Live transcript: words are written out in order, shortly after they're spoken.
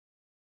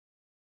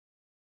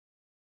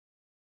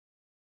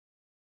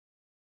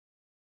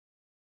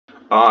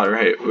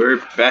Alright, we're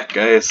back,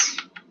 guys.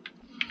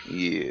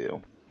 Yeah.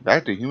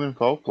 Back to human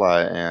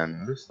fly,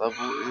 and this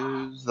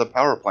level is the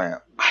power plant.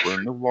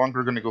 We're no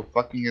longer gonna go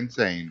fucking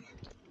insane.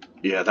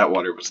 Yeah, that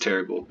water was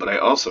terrible, but I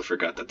also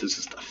forgot that this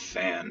is the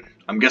fan.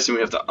 I'm guessing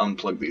we have to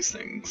unplug these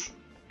things.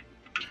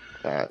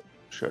 That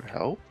should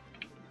help.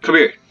 Come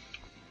here.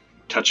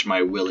 Touch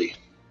my willy.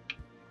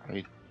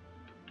 I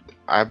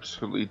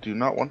absolutely do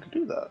not want to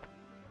do that.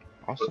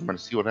 Also, I'm gonna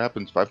see what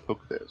happens if I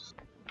poke this.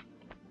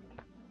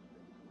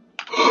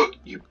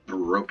 You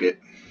broke it.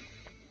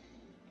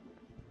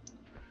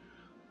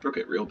 Broke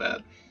it real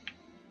bad.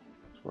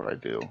 That's what I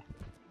do.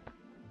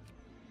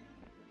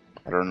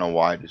 I don't know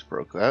why I just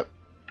broke that.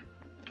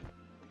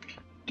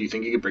 Do you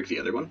think you could break the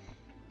other one?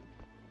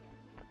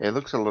 It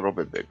looks a little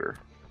bit bigger.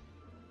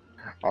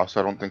 Also,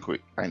 I don't think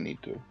I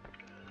need to.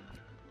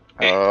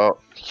 Yeah.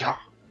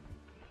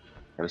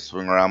 Gotta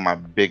swing around my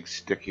big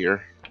stick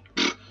here.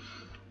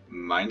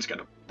 Mine's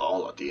got a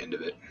ball at the end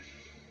of it.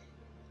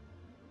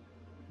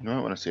 You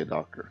might want to see a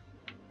doctor.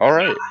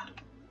 Alright.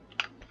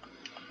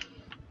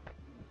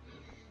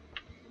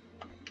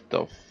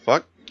 The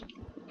fuck?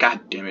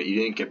 God damn it,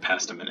 you didn't get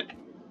past a minute.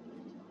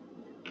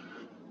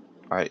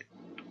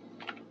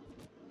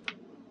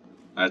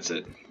 That's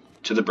it.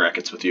 To the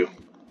brackets with you.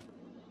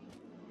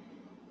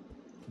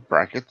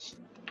 Brackets?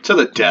 To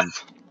the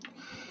death.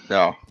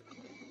 No.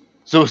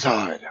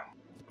 Suicide.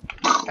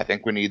 I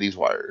think we need these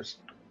wires.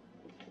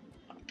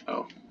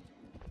 Oh.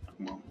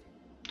 Well.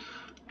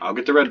 I'll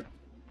get the red.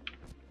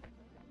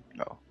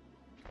 No.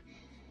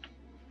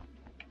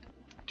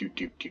 Do.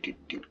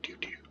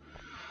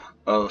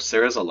 Oh,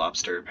 Sarah's a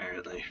lobster,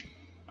 apparently.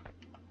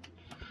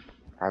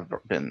 I've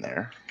been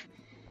there.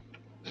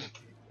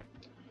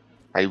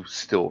 I'm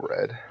still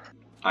red.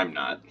 I'm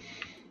not.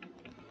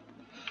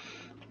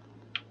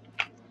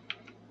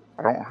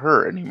 I don't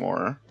hurt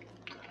anymore.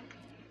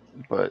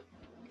 But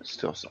it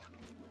still sucks.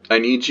 I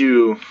need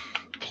you.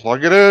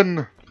 Plug it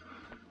in!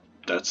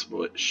 That's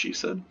what she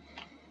said.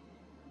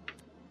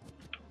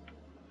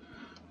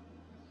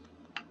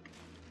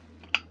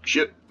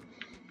 Shit.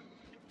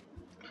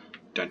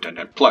 Dun.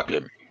 Plug.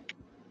 Good.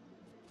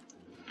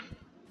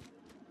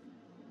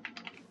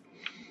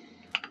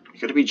 You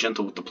gotta be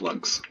gentle with the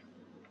plugs.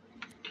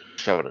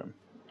 Shove it in.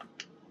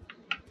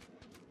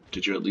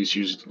 Did you at least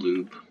use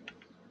lube?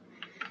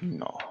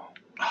 No.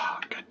 Oh,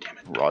 god damn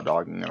it. Raw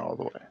dogging it all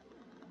the way.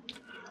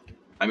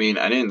 I mean,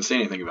 I didn't say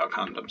anything about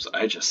condoms.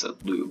 I just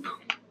said lube.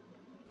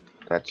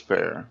 That's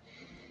fair.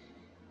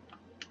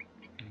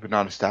 But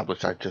not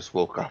established, I just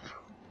woke up.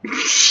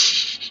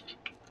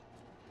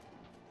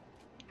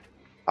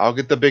 I'll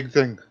get the big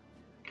thing.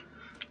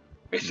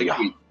 I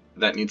think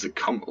that needs to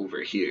come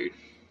over here.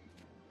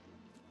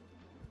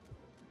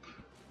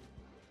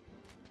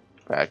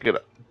 Back it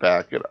up.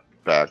 Back it up.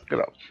 Back it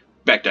up.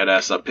 Back that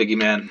ass up, piggy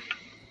man.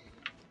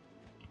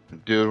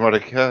 Doing what I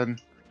can.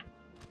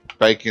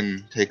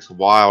 Bacon takes a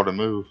while to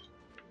move.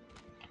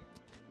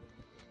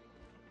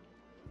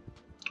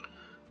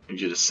 I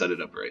need you to set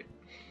it up right.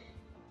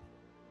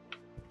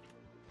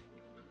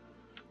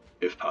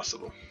 If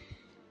possible.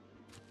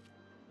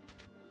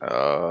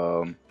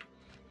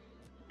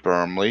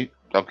 Firmly.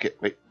 Okay,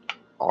 wait.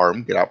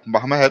 Arm, get out from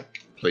behind my head,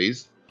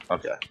 please.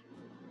 Okay.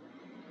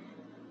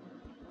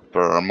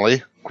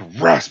 Firmly.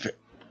 Grasp it.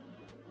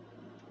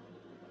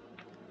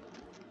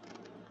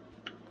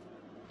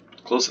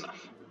 Close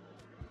enough.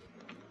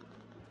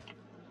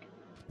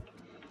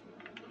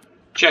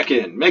 Check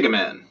in, Mega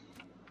Man.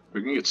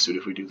 We're gonna get sued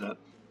if we do that.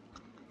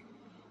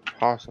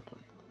 Possibly.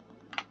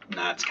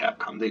 Nah, it's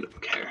Capcom. They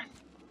don't care.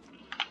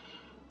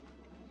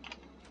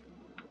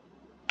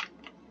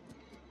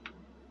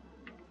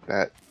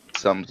 That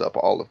sums up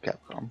all of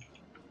Capcom.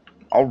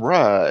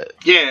 Alright.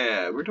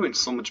 Yeah, we're doing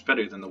so much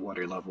better than the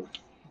water level.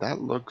 That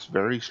looks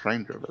very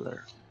strange over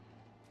there.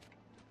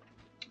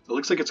 It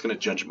looks like it's gonna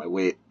judge my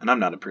weight, and I'm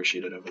not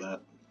appreciative of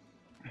that.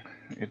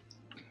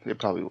 It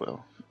probably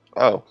will.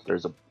 Oh,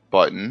 there's a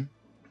button.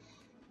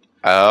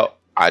 Oh,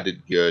 I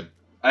did good.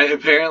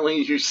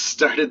 Apparently you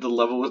started the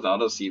level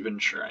without us even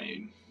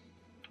trying.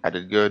 I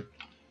did good.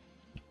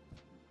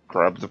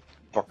 Grab the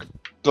fucking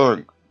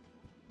thing.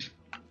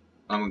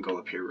 I'm gonna go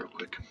up here real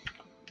quick.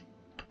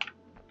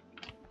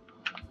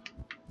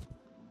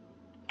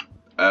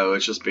 Oh,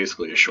 it's just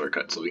basically a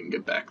shortcut so we can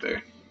get back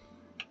there.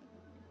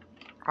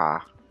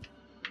 Ah.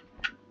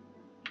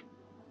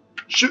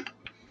 Shoot!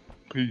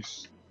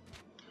 Peace.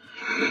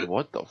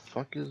 What the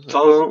fuck is this?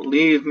 Don't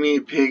leave me,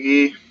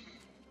 piggy.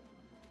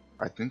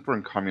 I think we're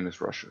in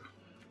communist Russia.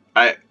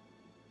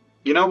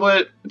 You know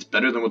what? It's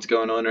better than what's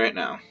going on right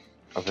now.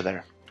 Over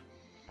there.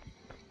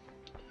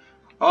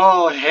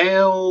 Oh,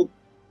 hail...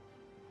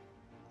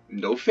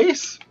 No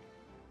face?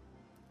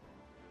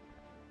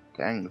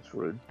 Dang, that's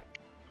rude.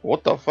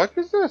 What the fuck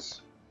is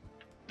this?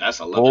 That's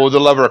a lever. Oh, the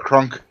lever,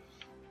 crunk.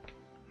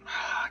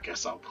 I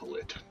guess I'll pull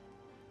it.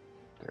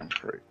 Damn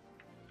straight.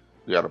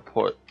 We gotta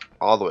pull it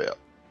all the way up.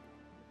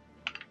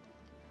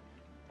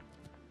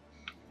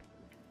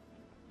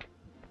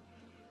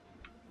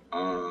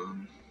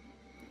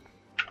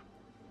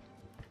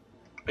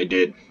 I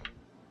did.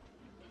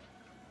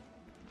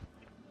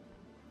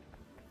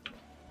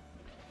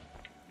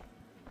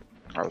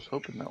 I was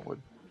hoping that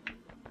would.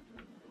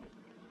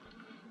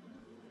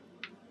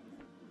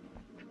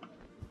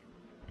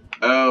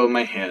 Oh,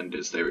 my hand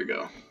is. There we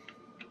go.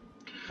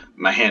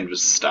 My hand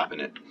was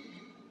stopping it.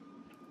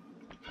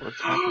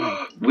 What's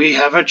happening? We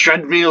have a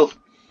treadmill!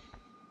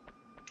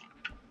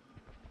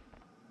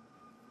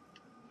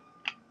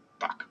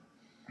 Fuck.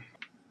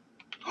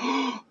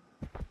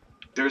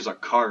 There's a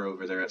car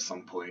over there at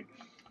some point.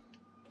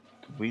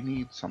 We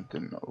need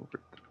something over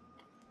there.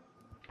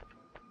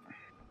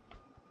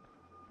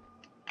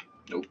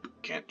 Nope,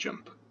 can't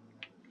jump.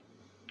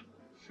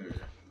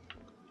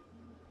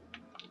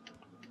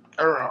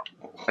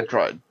 I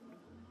tried.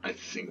 I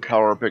think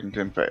Power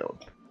Pickington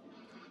failed.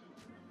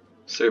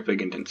 Sarah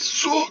Pickington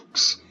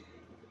sucks!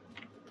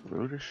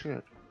 Rude as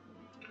shit.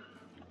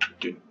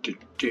 Du, du,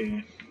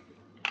 du.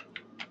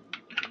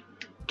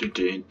 Du,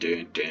 du,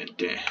 du, du,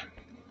 du.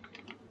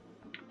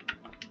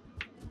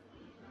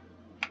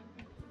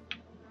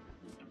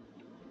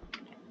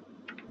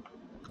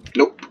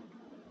 Nope.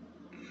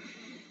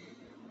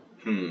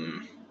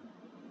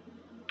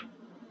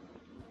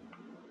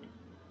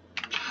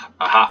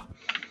 Aha.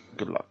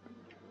 Good luck.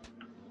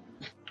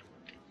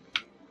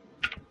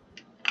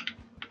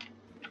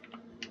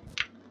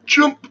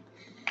 Jump!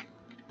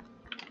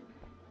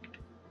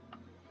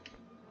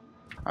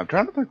 I'm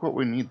trying to think what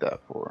we need that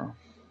for.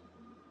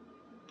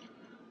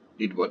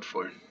 Need what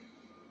for?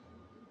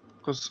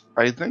 Because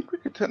I think we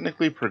could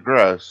technically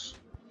progress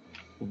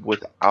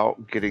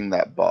without getting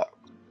that box.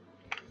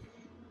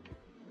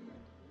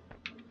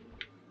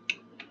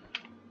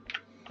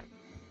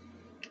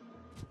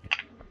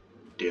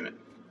 Damn it.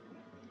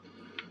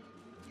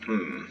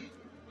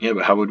 Yeah,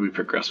 but how would we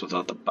progress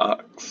without the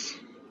box?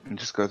 And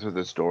just go through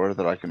this door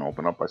that I can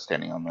open up by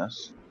standing on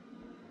this.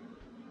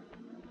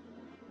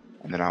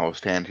 And then I will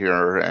stand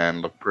here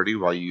and look pretty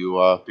while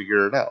you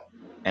figure it out.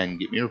 And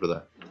get me over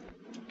there.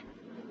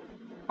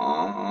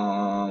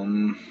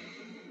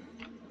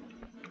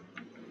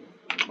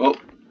 Well,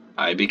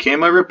 I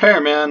became a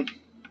repairman.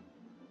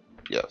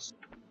 Yes.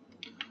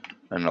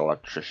 An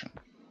electrician.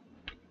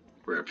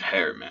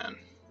 Repairman.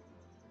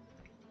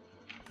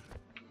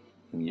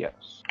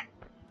 Yes.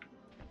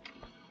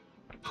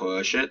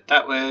 Push it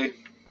that way.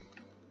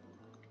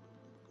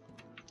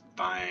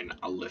 Fine,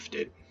 I'll lift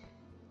it.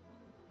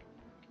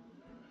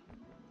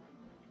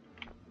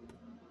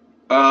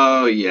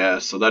 Oh, yeah,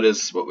 so that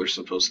is what we're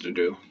supposed to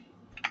do.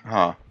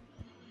 Huh.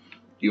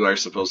 You are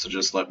supposed to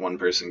just let one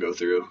person go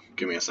through.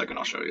 Give me a second,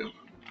 I'll show you.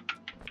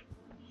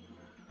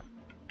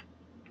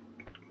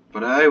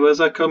 But I was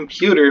a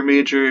computer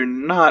major,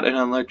 not an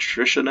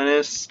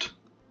electricianist.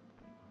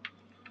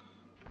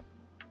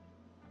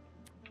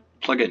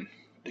 Plug in.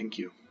 Thank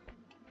you.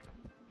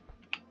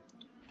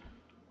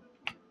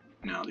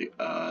 Now the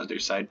other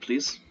side,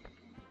 please.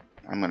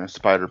 I'm gonna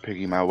spider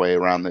piggy my way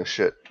around this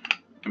shit.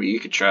 I mean, you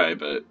could try,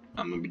 but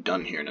I'm gonna be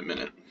done here in a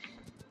minute.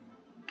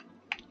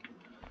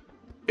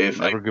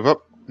 Never give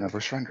up,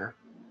 never surrender.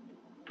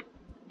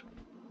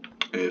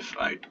 If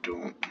I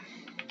don't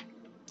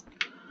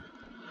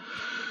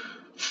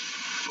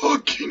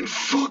fucking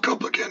fuck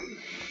up again.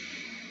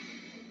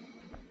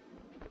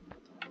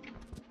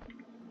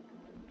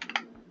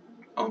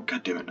 Oh,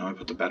 god damn it, now I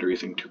put the battery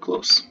thing too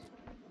close.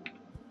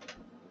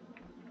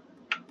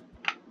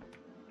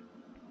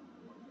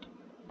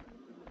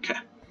 Okay.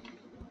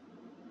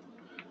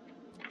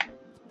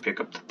 Pick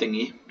up the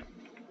thingy.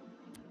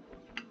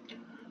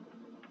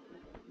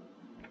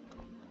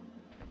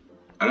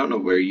 I don't know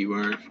where you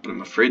are, but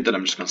I'm afraid that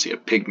I'm just gonna see a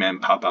pig man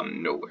pop out of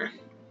nowhere.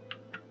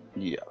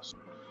 Yes.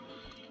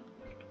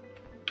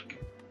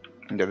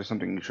 And that is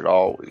something you should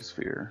always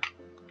fear.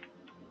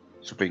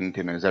 Sir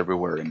Pickington is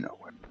everywhere and nowhere.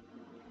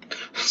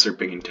 Sir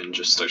Pickington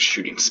just starts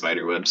shooting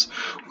spider webs.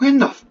 When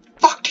the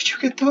fuck did you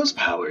get those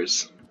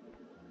powers?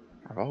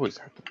 I've always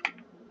had them.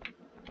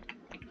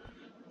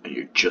 And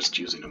you're just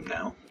using them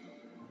now?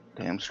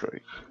 Damn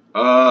straight.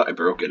 I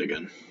broke it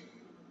again.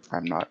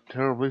 I'm not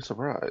terribly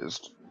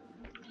surprised.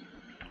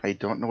 I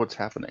don't know what's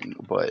happening,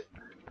 but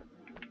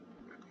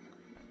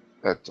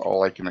that's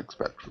all I can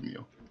expect from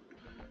you.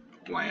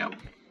 Wow.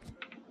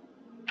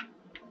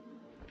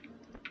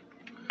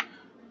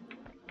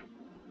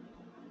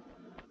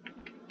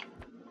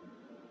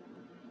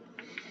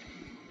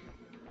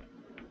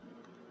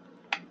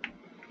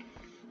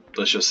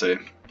 Let's just say,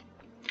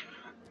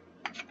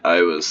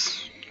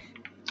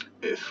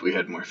 if we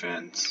had more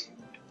fans,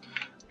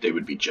 they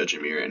would be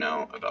judging me right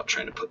now about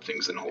trying to put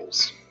things in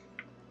holes.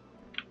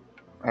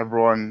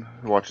 Everyone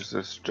who watches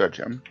this, judge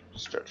him.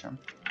 Just judge him.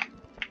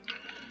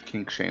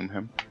 Kink shame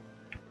him.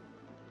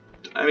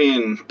 I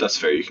mean, that's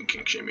fair, you can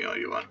kink shame me all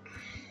you want.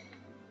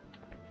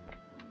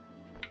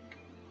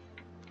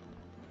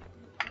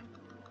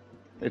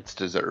 It's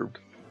deserved.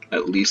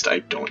 At least I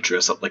don't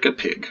dress up like a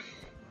pig.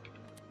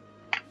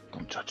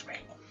 Don't judge me.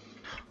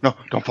 No,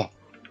 don't fall.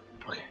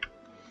 Okay.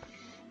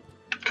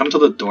 Come to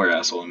the door,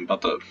 asshole. I'm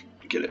about to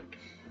get it.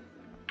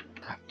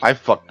 I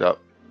fucked up.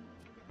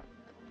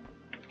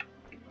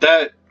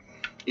 That,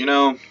 you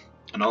know,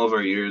 in all of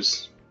our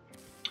years,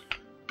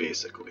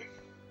 basically.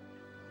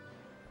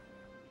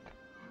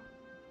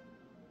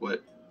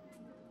 What?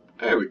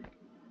 There we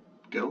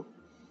go.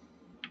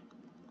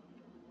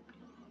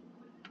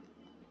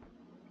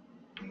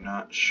 I'm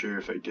not sure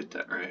if I did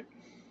that right.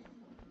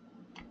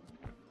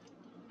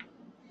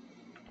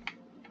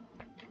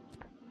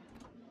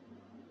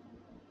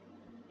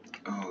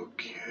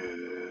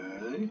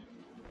 Okay.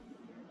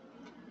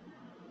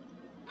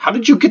 How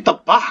did you get the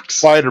box?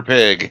 Spider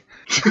pig.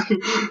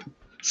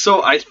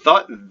 So I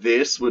thought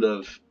this would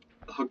have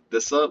hooked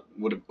this up,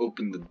 would have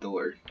opened the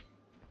door.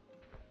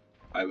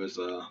 I was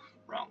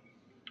wrong.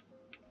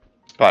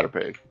 Spider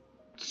pig.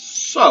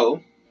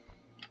 So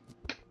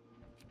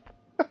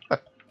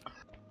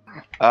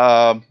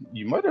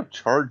You might have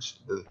charged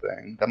the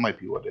thing. That might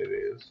be what it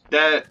is.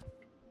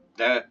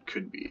 that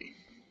could be.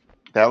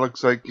 That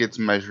looks like it's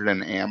measured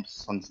in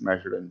amps, and it's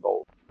measured in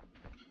volts.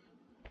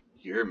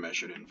 You're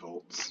measured in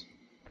volts.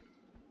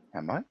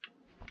 Am I?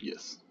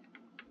 Yes.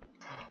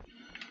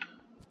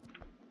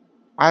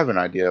 I have an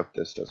idea if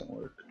this doesn't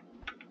work.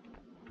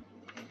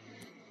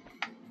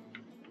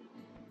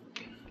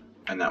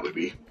 And that would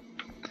be.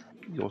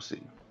 You'll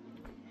see.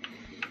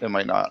 It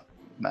might not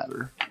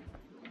matter.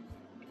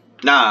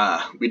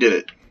 Nah, we did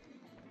it.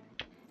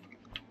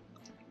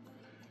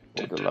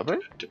 Pull the lever?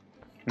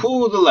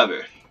 Pull the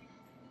lever.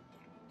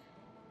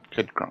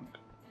 Kid Crunk.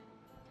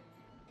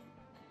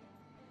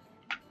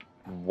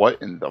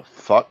 What in the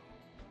fuck?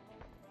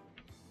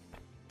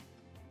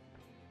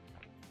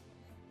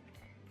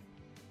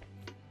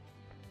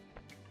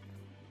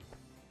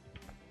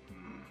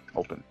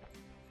 Open.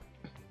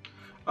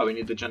 Oh, we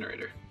need the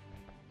generator.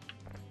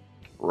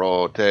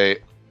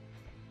 Rotate.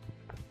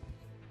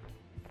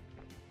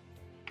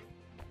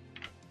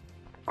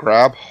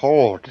 Grab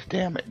hold.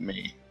 Damn it,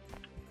 me.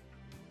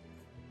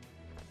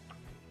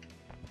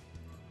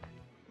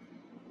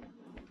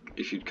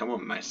 If you'd come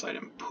on my side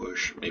and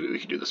push, maybe we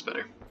could do this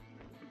better.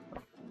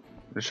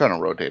 I'm just trying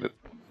to rotate it.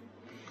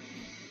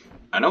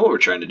 I know what we're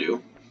trying to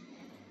do.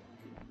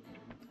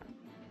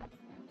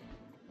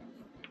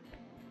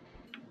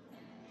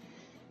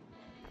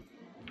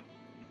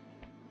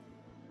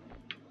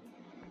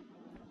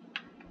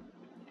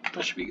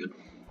 That should be good.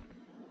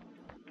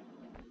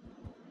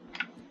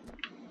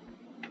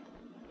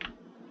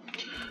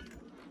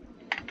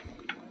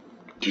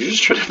 Did you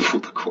just try to pull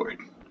the cord?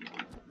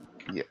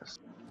 Yes.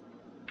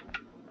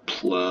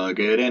 Plug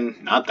it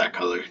in. Not that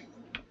color.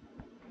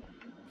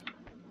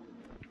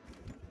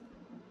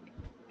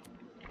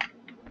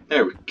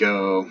 There we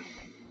go.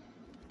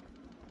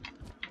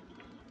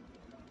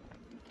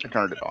 I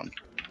turned it on.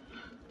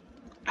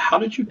 How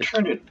did you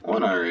turn it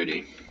on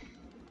already?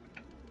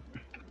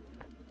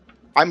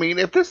 I mean,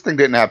 if this thing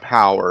didn't have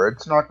power,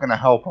 it's not going to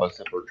help us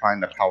if we're trying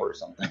to power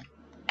something.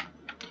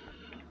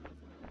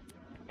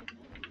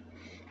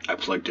 I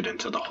plugged it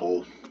into the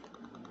hole.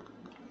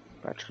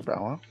 Battery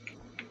power.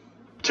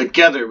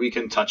 Together we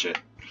can touch it.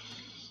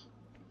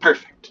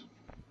 Perfect.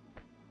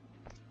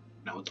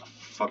 Now what the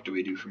fuck do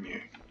we do from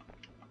here?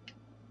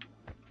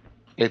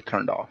 It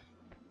turned off.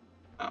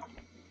 Oh.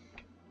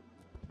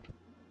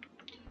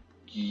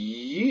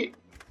 Yeah.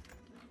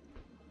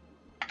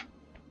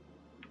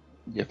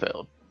 You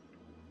failed.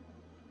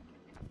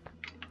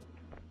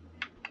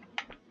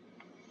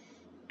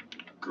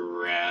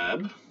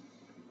 Grab.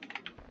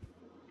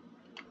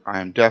 I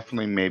am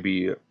definitely,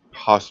 maybe,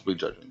 possibly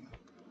judging.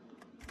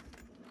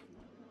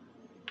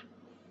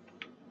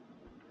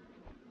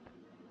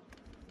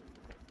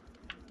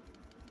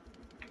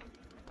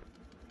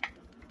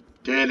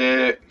 Did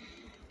it.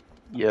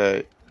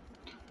 Yay.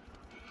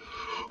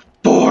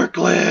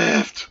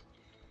 Forklift.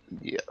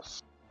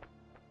 Yes.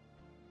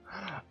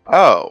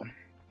 Oh.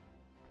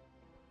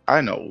 I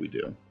know what we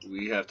do.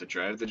 We have to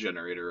drive the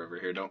generator over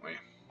here, don't we?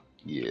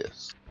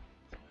 Yes.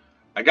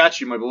 I got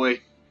you, my boy.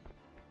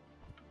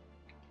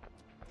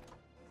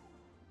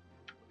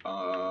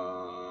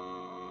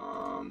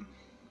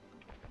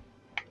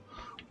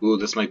 Ooh,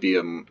 this might be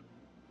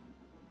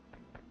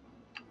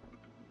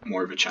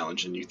more of a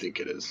challenge than you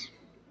think it is.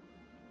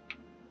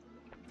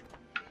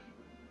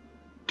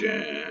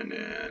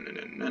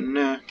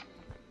 Da-na-na-na-na.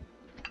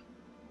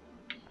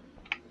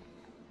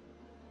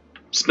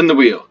 Spin the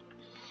wheel.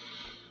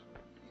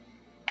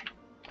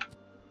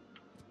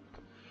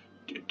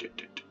 I'm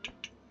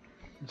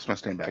just gonna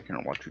stand back here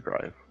and watch you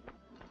drive.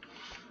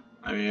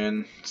 I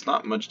mean, it's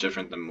not much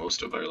different than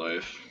most of our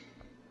life.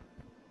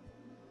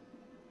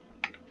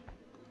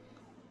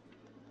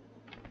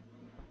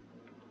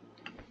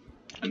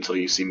 Until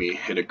you see me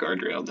hit a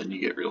guardrail, then you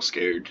get real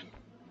scared.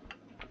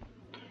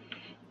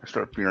 I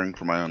start fearing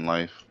for my own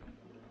life.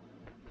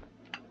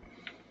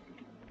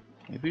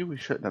 Maybe we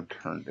shouldn't have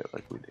turned it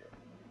like we did.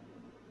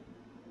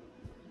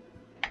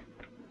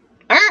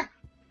 Ah!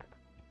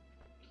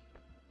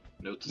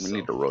 Note to We self.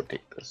 need to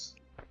rotate this.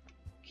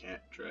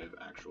 Can't drive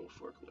actual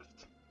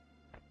forklift.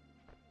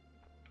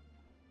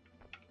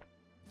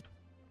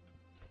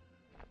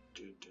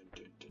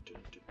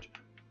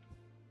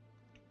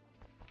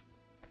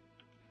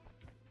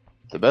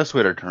 The best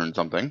way to turn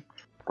something,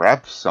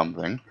 grab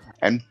something,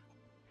 and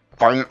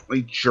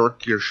violently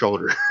jerk your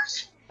shoulders.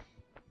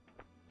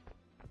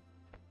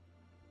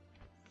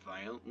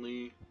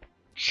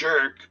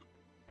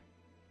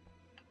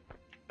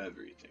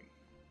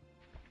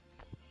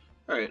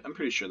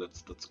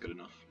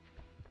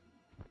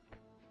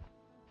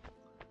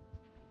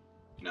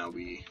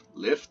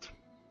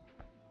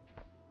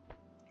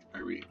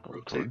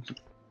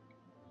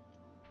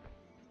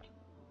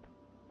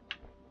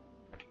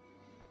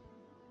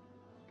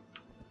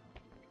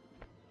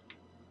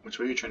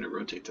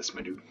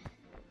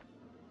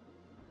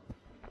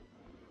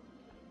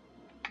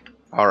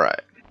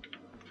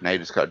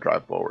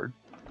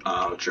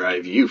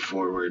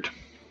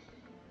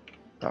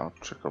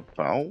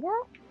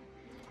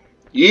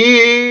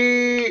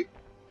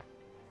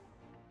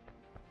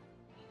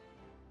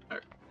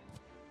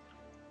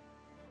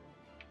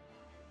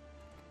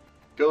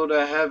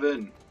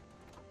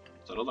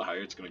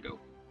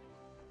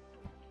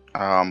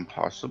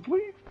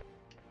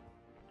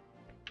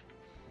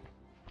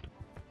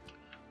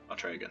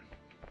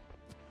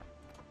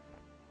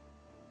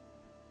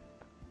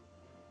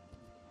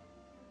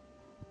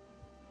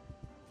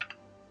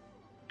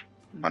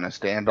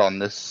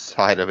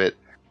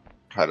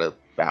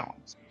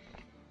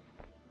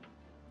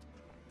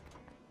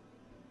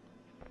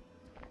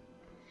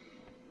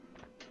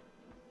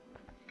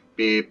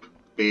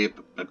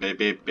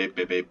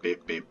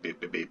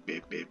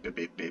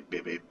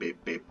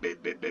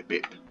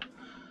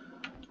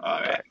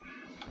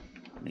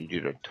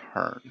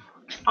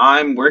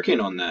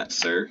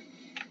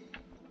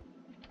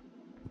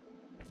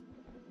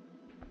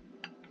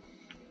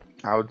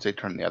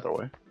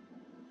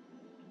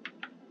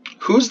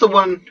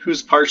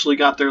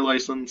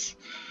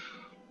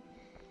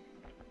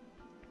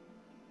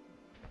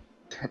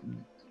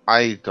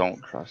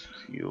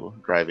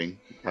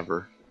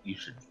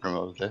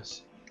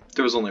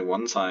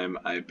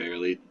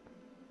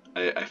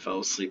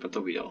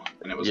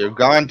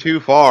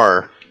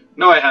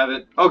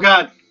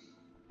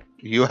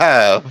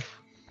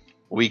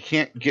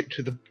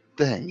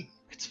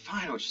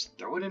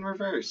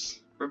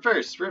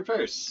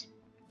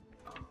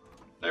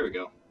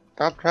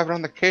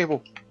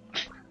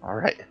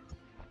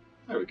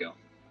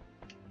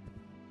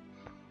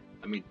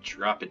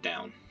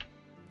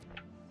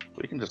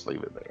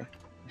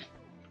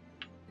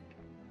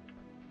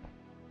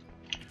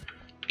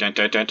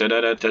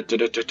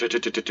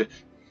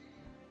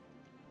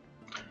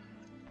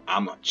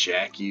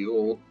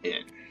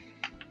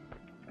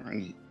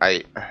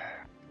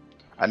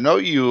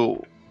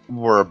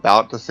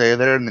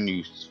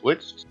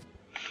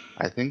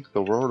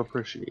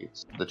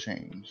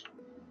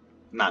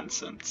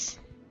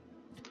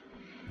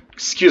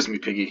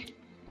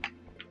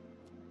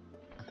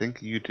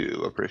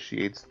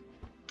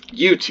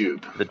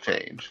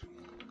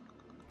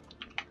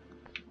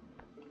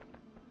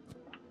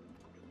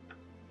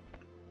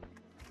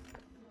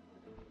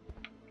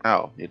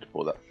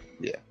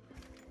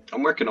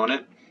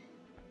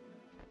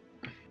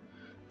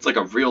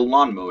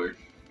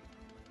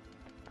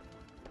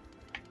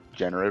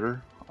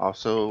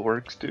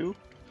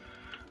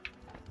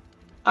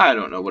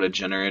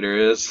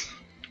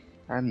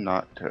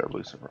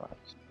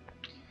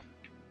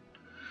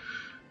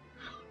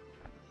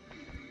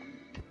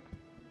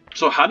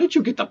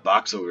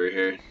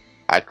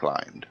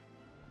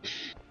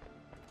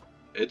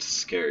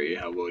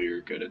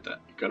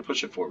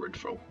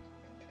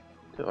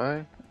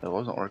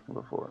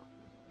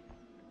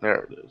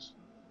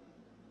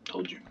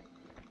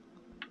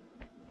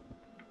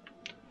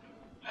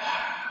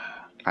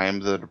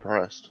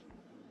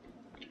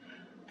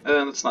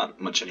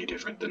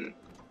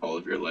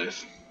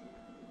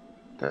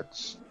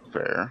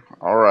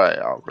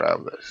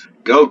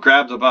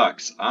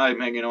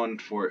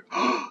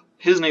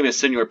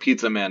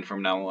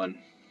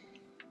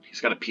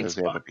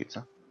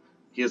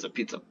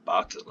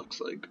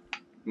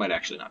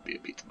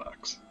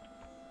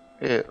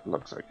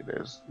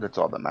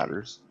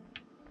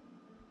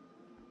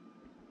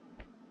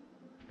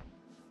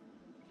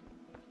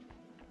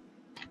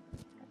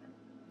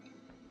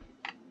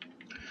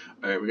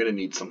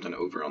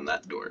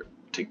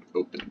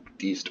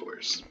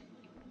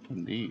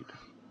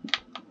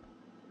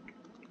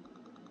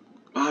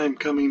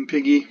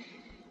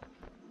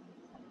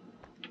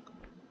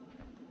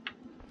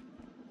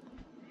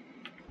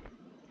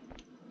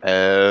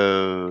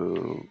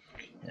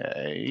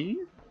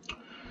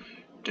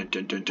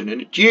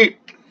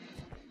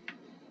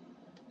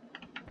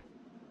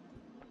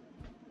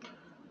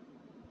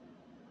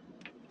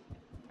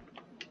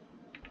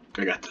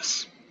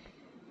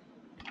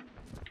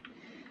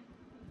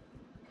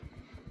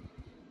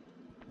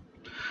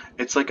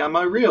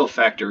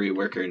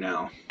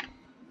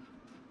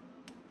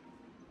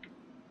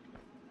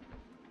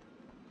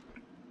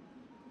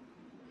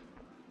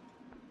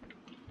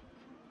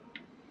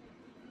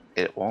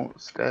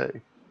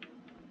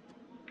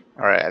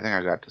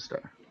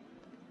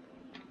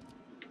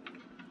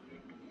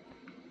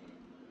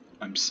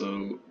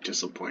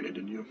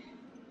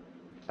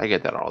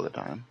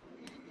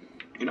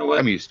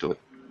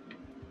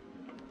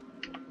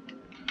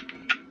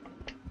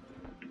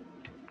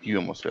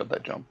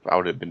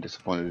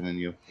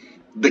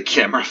 The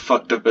camera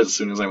fucked up as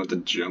soon as I went to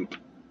jump.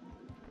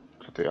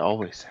 That's what they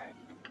always say.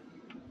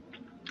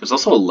 There's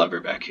also a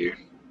lever back here.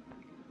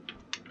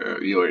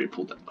 You already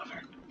pulled that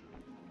lever.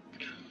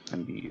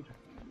 Indeed.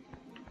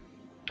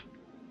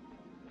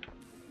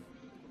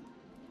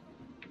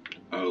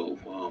 Oh,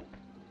 well.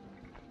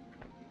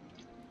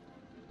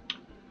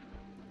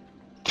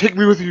 Take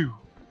me with you!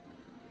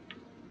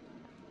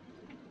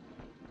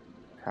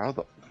 How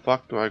the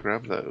fuck do I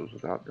grab those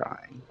without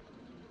dying?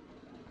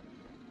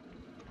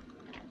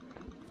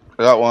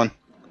 I got one.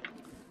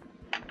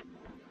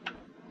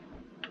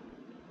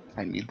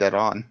 I need that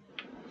on.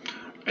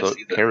 So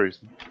it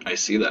carries me. I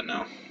see that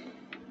now.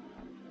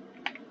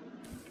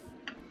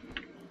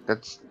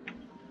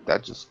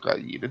 That just got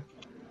yeeted.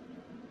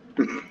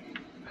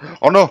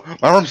 Oh no,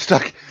 my arm's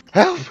stuck.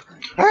 Help!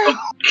 Help!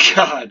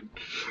 God,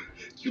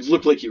 you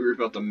look like you were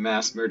about to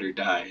mass murder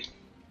die.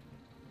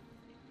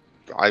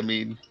 I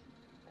mean,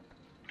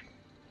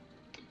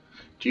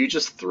 Do you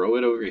just throw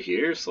it over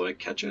here so I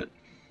catch it?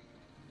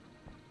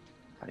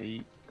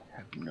 I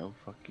have no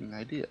fucking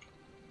idea.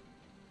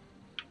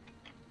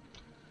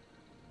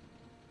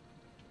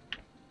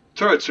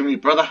 Throw it to me,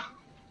 brother.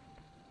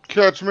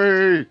 Catch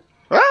me!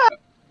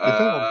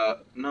 Ah!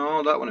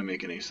 No, that wouldn't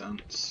make any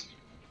sense.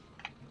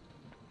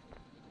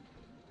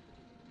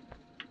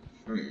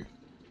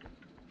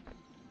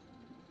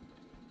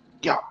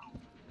 Yeah.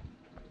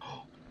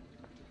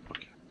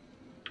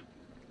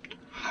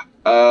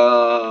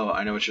 Oh,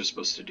 I know what you're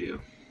supposed to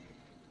do.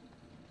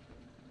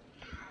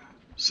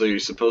 So you're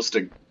supposed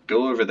to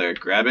go over there,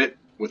 grab it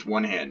with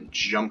one hand,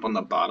 jump on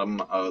the bottom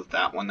of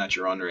that one that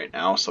you're on right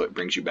now, so it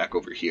brings you back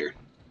over here.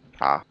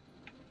 Ah.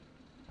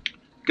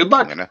 Good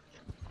luck!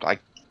 I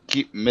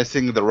keep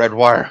missing the red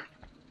wire.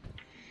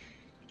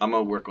 I'm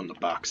gonna work on the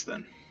box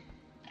then.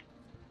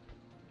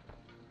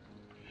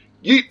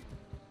 Yeet!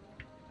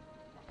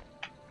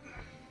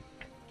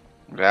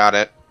 Got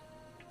it.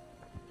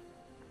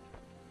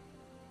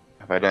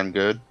 Have I done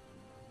good?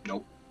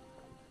 Nope.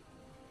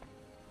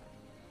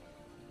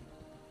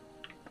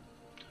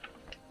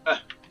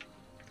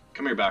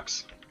 Come here,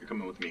 box. You're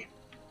coming with me.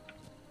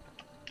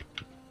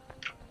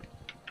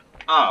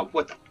 Ah,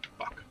 what the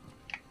fuck?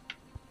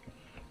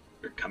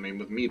 You're coming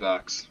with me,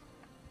 box.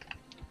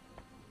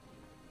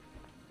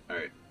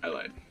 Alright, I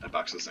lied. That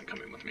box isn't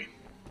coming with me.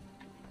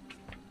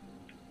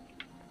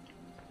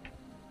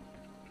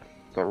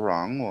 The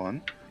wrong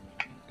one.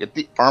 Get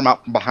the arm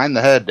out from behind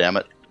the head, damn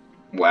it.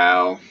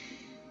 Wow.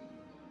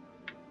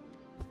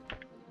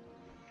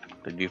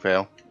 Did you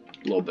fail?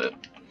 A little bit.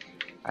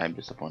 I am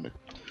disappointed.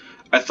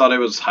 I thought I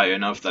was high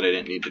enough that I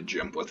didn't need to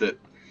jump with it.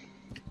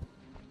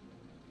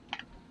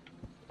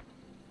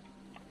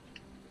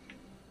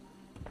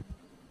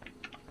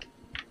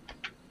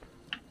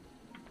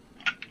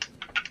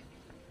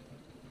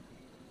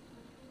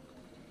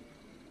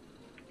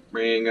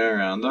 Ring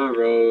around the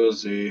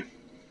rosy.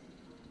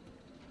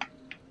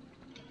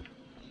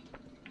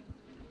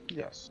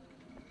 Yes.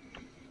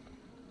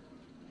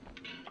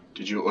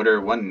 Did you order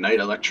one night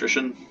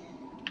electrician?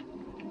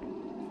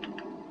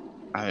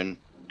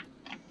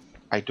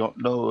 I don't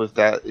know if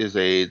that is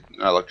an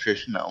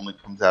electrician that only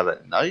comes out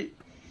at night,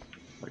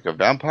 like a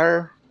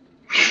vampire,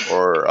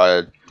 or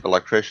an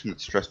electrician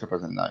that's dressed up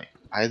as a knight.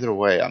 Either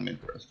way, I'm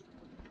interested.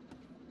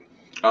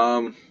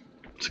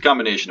 It's a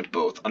combination of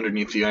both.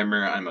 Underneath the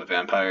armor, I'm a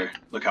vampire.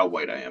 Look how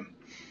white I am.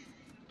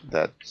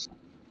 That's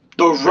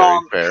the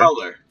wrong fair.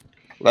 color.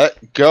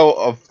 Let go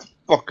of the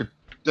fucking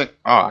thing.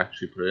 Oh, I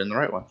actually put it in the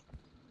right one.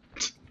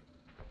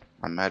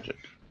 I'm magic.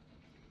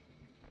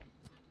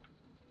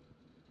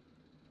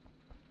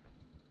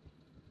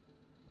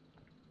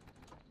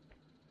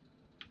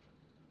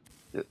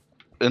 Get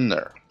in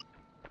there.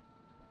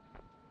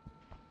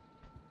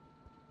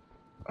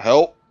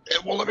 Help!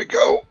 It won't let me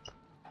go.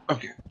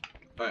 Okay.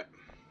 Alright.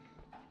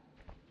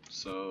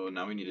 So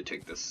now we need to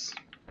take this.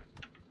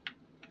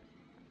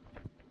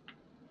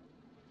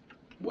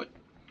 What?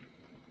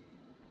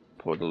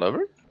 Pull the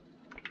lever?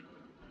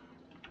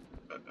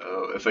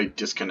 Oh, if I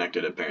disconnect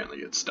it, apparently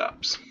it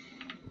stops.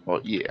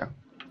 Well, yeah.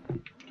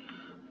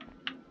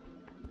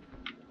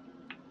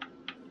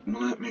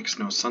 Well, that makes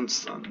no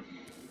sense then.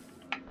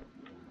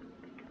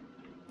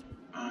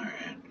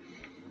 Alright.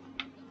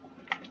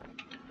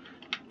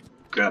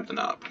 Grab the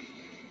knob.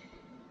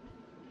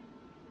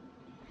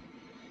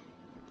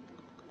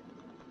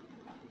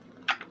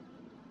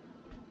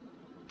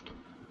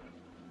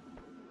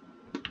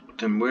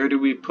 Then where do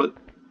we put...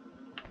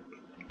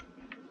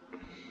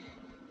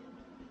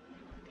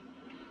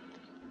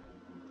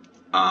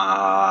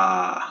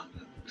 Ah,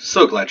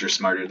 so glad you're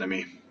smarter than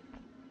me.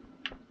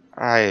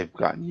 I've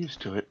gotten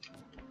used to it.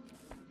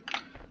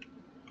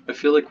 I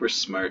feel like we're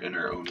smart in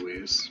our own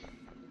ways.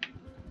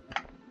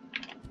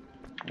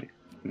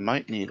 We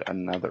might need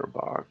another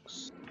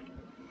box.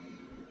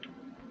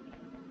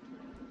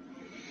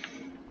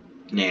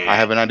 Nah. I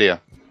have an idea.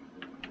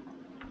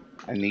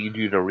 I need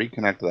you to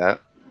reconnect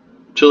that.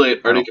 Too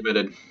late, already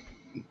committed.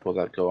 Will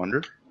that go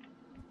under?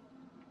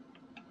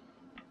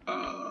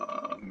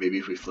 Maybe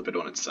if we flip it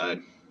on its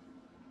side.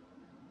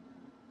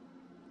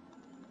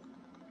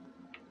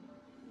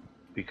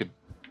 We could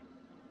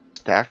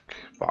stack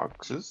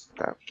boxes.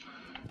 That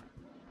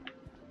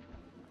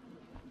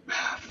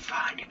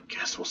Fine, I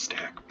guess we'll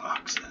stack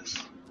boxes.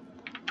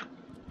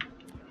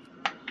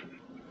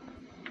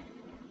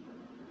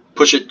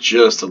 Push it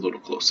just a little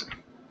closer.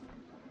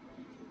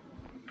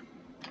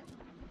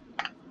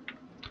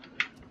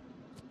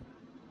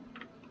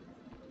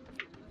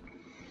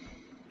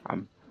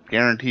 I'm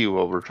guarantee you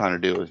what we're trying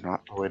to do is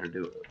not the way to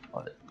do it,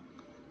 but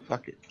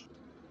fuck it.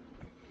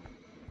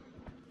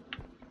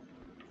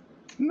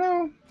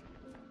 No.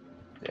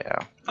 Yeah.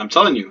 I'm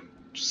telling you,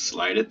 just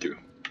slide it through.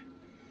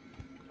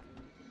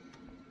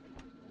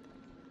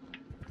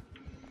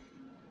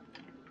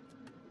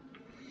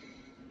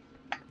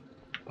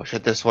 Push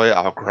it this way,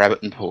 I'll grab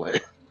it and pull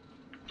it.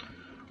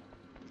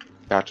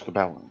 That's the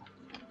balance.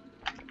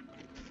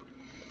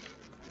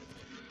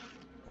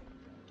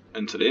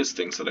 And today's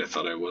things that I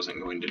thought I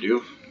wasn't going to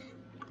do.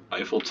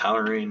 Eiffel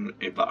towering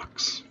a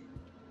box.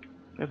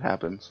 It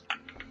happens.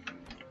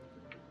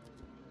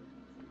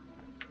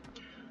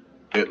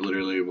 It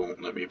literally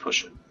won't let me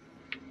push it.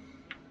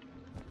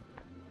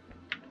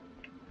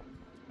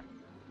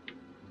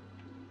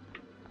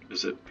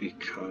 Is it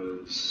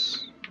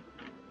because...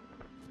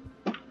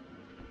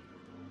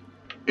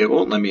 It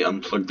won't let me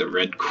unplug the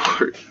red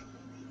cord.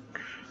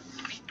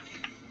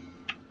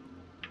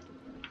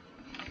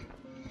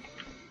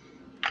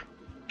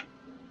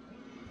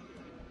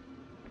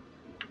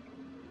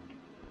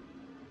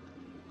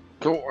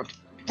 Go on.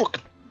 Fuck.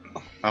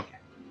 Okay.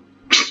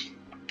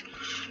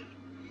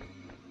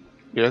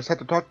 You just have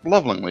to talk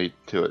lovingly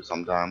to it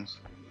sometimes.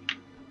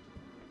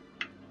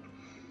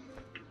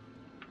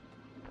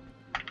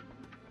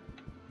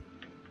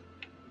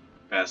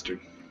 Bastard.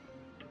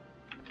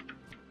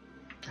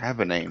 Have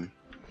a name.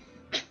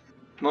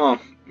 Well,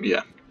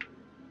 yeah.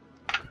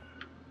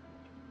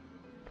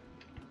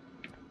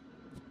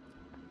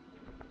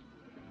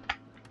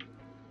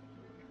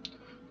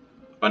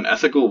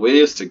 Unethical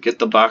ways to get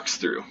the box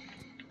through.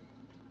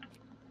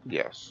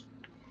 Yes.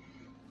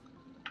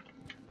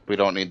 We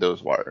don't need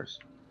those wires.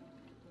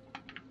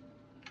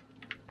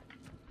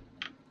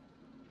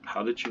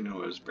 How did you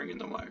know I was bringing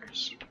the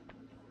wires?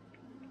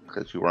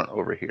 Because you weren't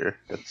over here.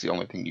 That's the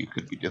only thing you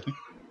could be doing.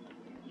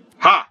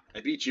 Ha! I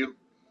beat you.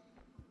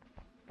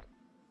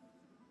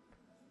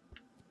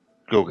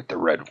 Go get the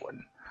red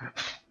one.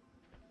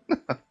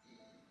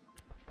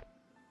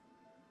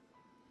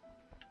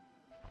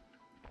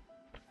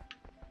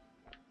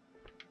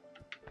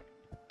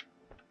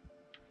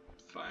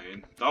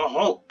 Fine. The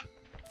hole!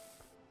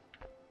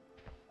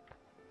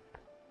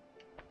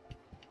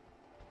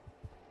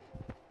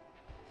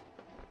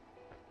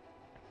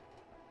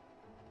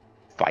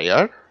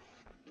 Fire?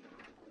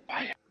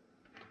 Fire.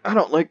 I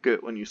don't like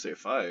it when you say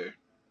fire.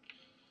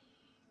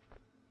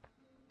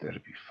 There'll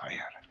be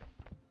fire.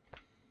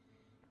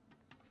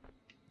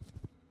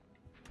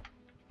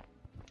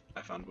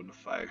 I found one of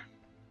fire.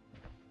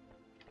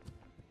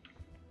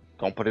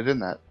 Don't put it in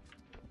that.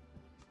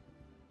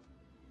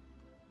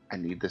 I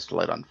need this to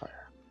light on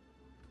fire.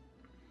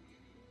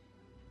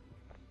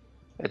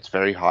 It's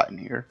very hot in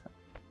here.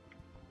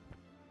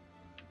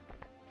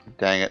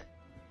 Dang it.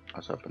 I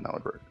was hoping that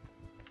would work.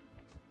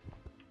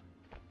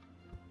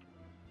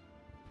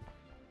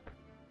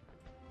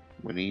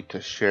 We need to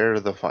share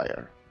the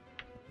fire.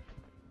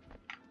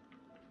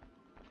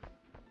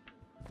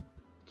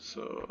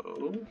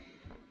 So...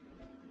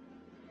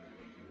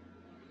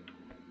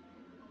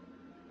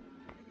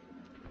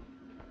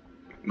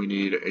 we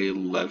need a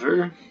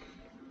lever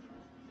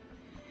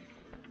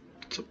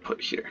to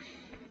put here.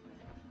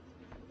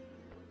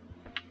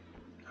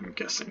 I'm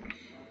guessing.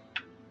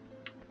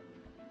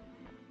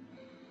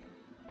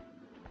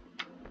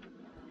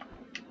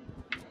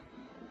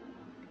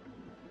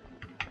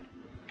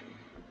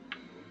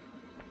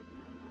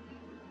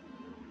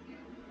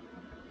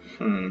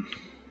 Ooh,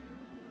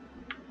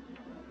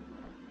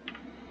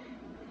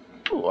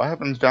 what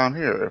happens down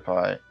here if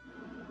I...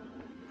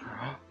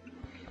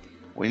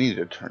 We need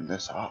to turn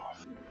this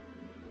off.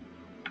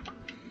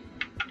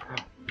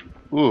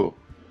 Ooh,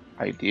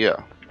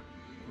 idea.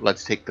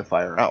 Let's take the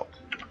fire out.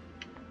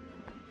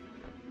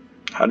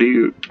 How do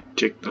you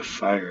take the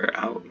fire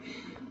out?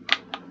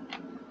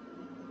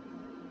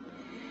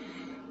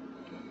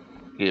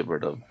 Get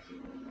rid of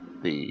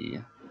the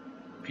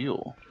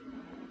fuel.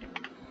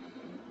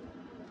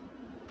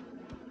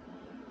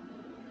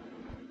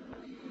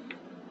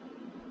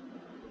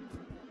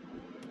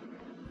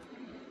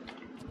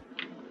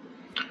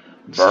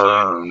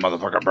 Burn,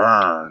 motherfucker,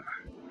 burn.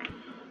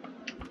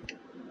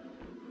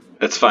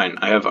 It's fine.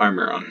 I have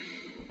armor on.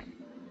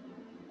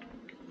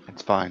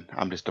 It's fine.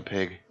 I'm just a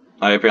pig.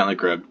 I apparently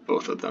grabbed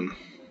both of them.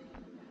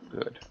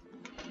 Good.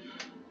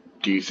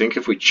 Do you think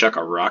if we chuck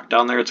a rock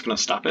down there, it's going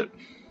to stop it?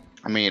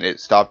 I mean, it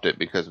stopped it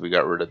because we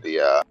got rid of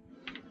the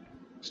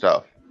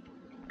stuff.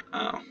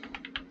 Oh.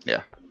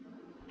 Yeah.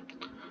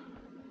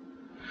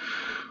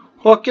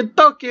 Okie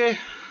dokie.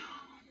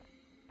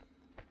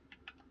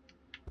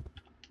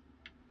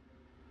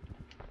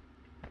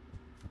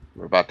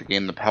 We're about to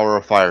gain the power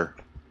of fire.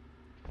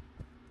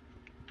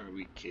 Are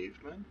we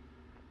cavemen?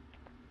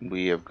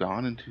 We have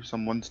gone into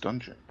someone's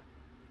dungeon.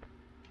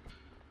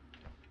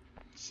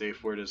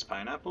 Safe word is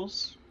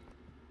pineapples?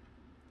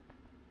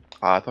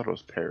 I thought it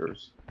was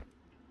pears.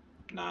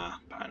 Nah,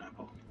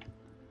 pineapple.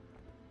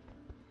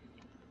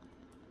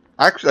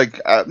 Actually,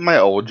 like at my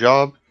old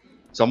job,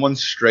 someone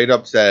straight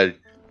up said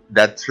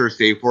that's her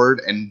safe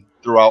word, and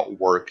throughout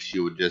work she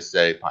would just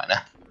say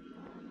pineapple.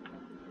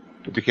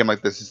 It became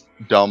like this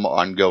dumb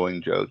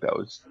ongoing joke that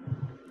was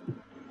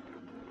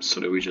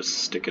So do we just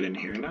stick it in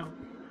here now?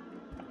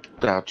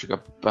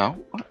 about.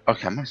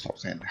 Okay, I'm gonna stop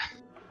saying that.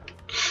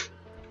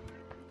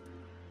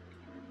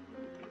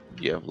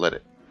 Yeah, let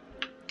it.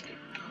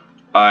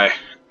 I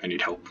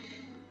need help.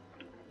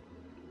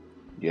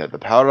 Yeah, the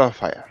power of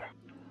fire.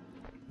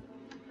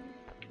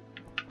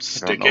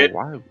 Stick I don't it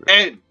know why.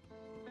 in!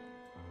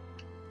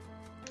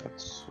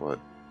 That's what.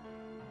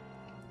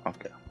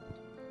 Okay,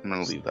 I'm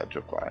gonna leave that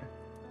joke lie.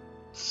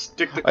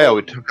 Stick the Oh yeah, coal.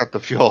 we took out the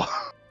fuel.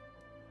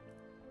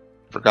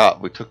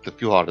 Forgot we took the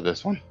fuel out of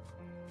this one.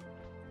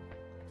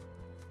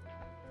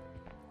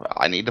 Well,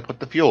 I need to put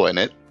the fuel in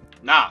it.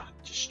 Nah,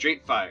 just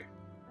straight fire.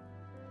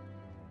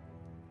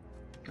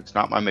 It's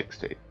not my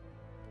mixtape.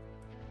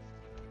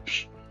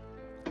 Psh,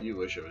 you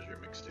wish it was your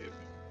mixtape.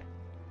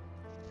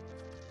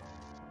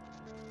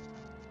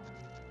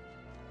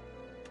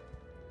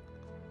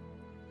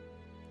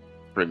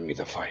 Bring me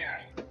the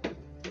fire.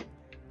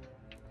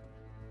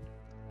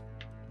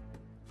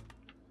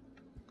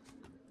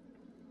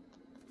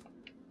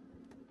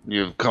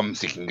 You've come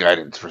seeking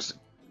guidance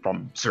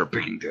from Sir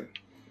Pickington.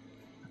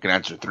 I can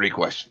answer 3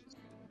 questions.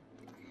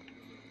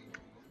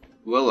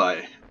 Will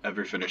I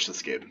ever finish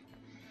this game?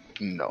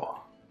 No.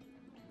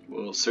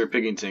 Will Sir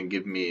Pickington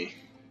give me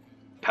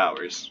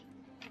powers?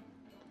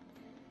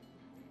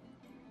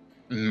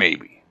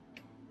 Maybe.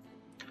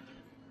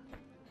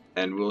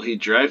 And will he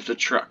drive the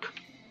truck?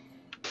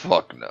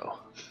 Fuck no.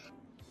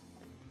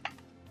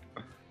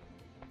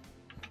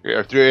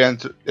 Your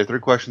 3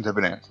 questions have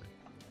been answered.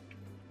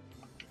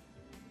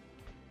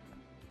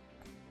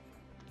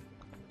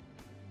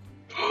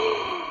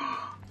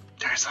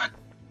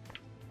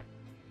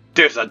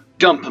 There's a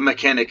dump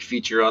mechanic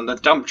feature on the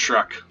dump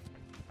truck.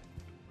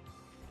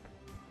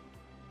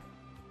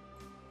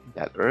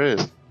 That there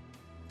is.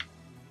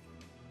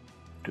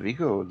 Do we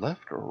go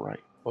left or right?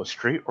 Oh,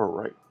 straight or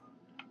right?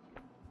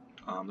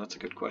 That's a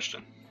good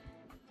question.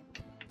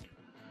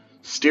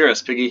 Steer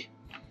us, Piggy.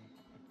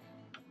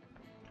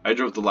 I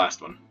drove the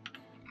last one.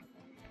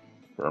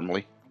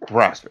 Firmly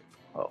grasp it.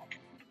 Oh.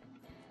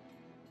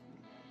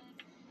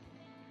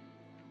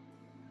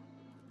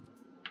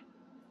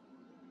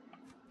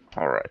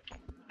 Alright.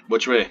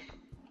 Which way?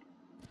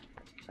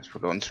 Guess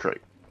we're going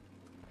straight.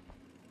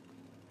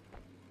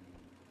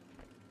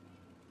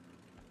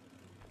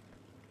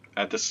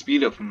 At the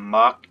speed of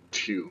Mach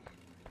 2.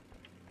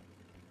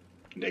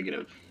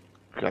 Negative.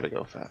 Gotta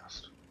go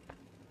fast.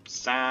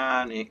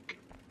 Sonic.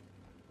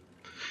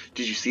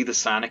 Did you see the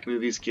Sonic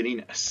movies getting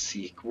a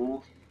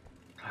sequel?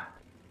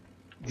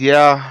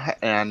 Yeah,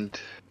 and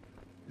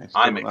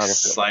I'm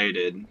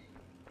excited.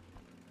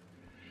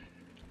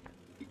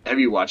 Have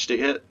you watched it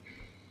yet?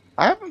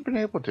 I haven't been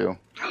able to.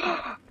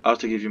 I'll have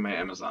to give you my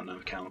Amazon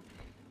account.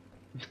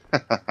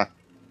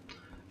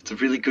 It's a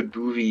really good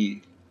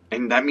movie.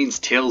 And that means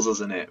Tails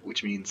is in it,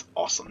 which means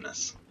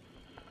awesomeness.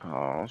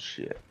 Oh,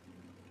 shit.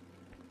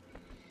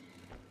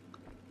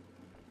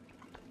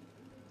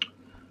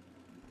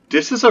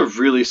 This is a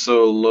really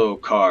low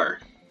car.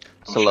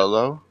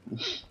 Sololo?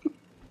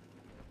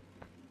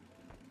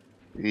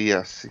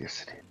 Yes, it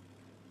is.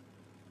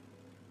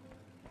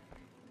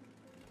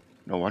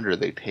 No wonder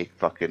they take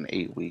fucking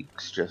 8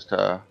 weeks just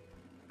to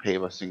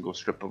pave a single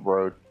strip of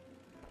road.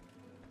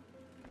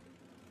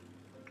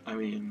 I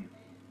mean,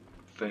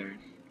 fair.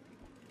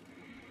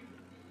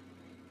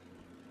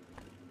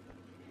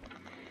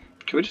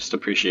 Can we just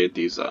appreciate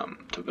these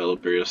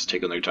developers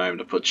taking their time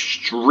to put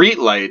street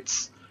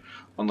lights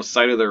on the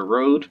side of their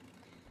road?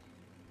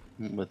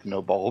 With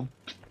no bulb?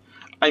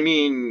 I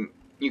mean,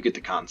 you get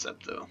the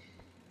concept, though.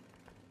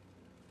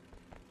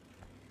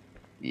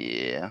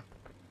 Yeah.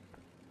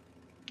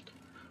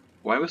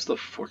 Why was the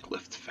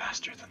forklift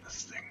faster than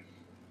this thing?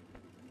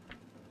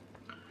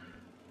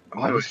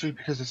 Obviously,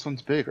 because this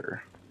one's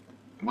bigger.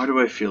 Why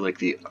do I feel like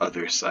the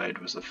other side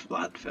was a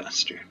lot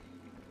faster?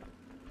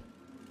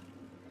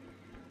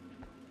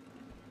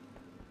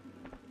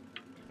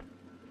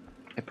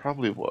 It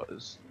probably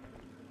was.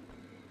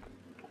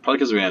 Probably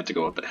because we have to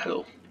go up a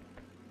hill.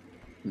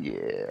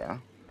 Yeah.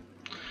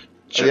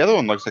 The other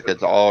one looks like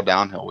it's all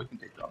downhill. We can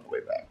take it on the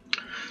way back.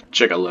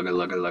 Check a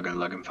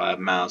looking 5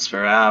 miles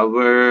per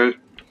hour.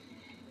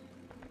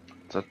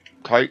 It's a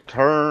tight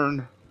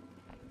turn.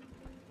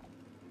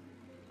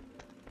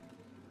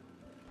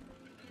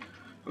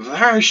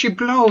 There she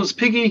blows,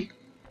 Piggy!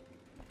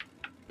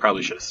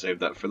 Probably should have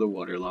saved that for the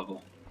water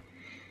level.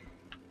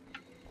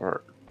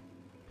 Or,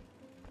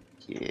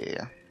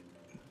 yeah.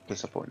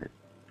 Disappointed.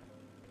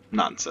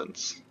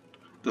 Nonsense.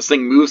 This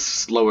thing moves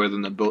slower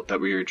than the boat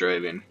that we were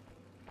driving.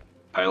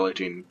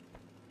 Piloting,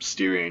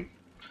 steering.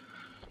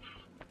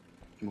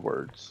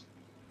 Words.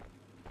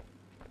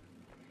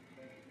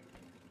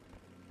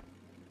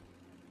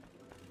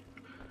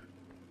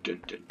 Dun,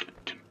 dun, dun,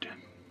 dun,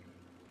 dun.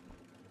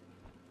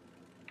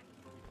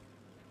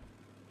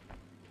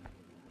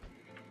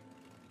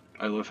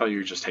 I love how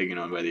you're just hanging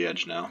on by the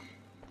edge now.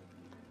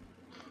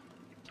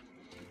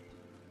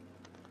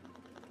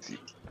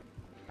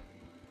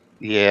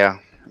 Yeah,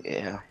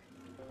 yeah.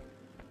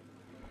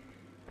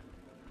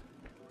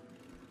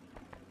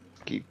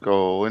 Keep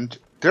going.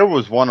 There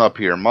was one up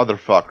here,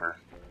 motherfucker.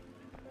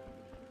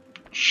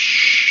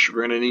 Shh,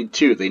 we're gonna need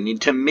two. They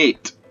need to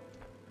mate.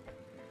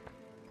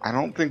 I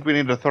don't think we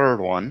need a third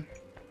one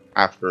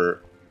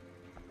after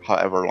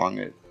however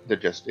long the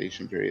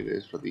gestation period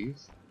is for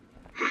these.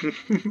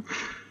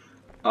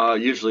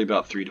 Usually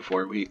about 3 to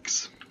 4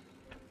 weeks.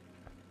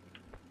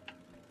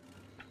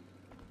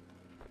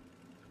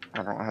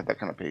 I don't have that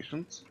kind of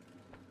patience.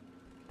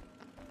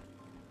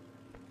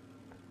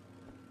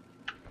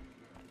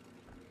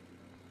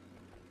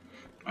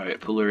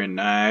 Alright, pull her in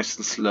nice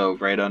and slow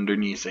right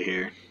underneath of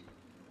here.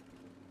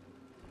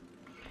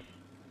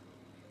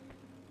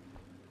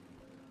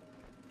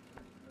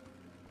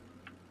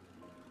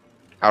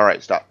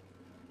 Alright, stop.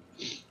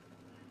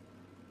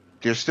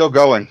 You're still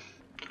going.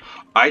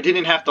 I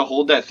didn't have to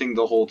hold that thing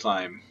the whole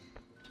time.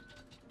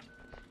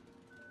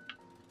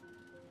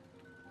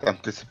 I'm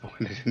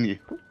disappointed in you.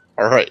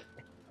 Alright.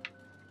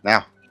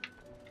 Now.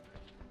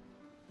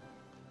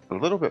 A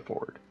little bit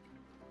forward.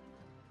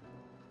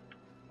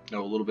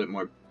 No, a little bit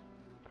more.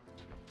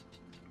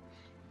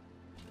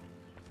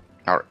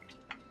 Alright.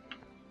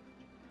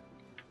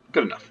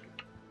 Good enough.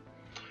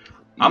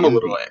 I'm a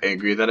little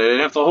angry that I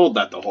didn't have to hold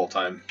that the whole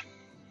time.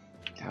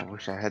 I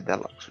wish I had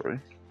that luxury.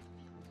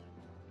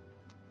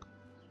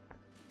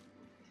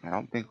 I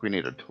don't think we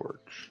need a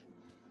torch.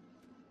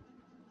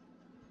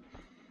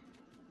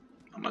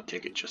 I'm gonna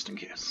take it just in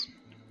case.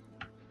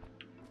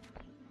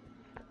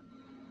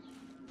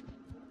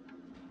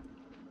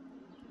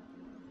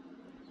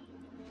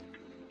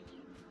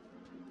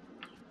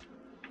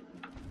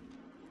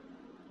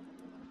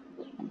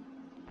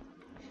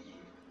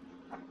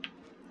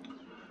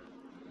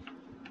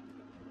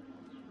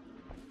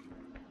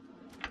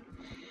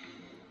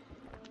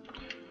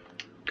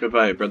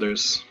 Goodbye,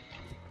 brothers.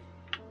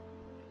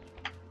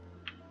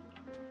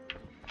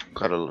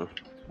 Gotta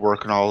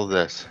work on all of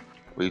this.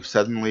 We've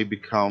suddenly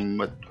become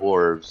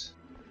dwarves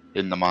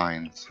in the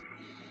mines.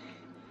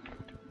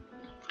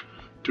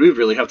 Do we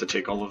really have to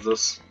take all of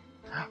this?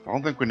 I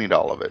don't think we need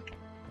all of it.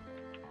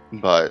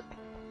 But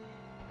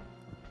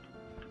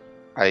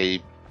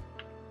I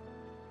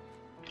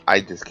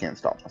just can't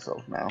stop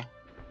myself now.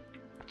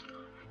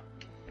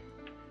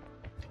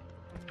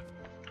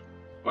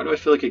 Why do I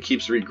feel like it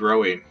keeps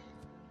regrowing?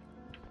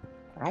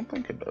 I don't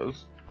think it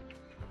does.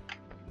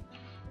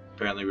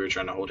 Apparently we were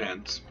trying to hold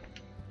hands.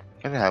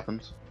 It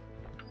happens.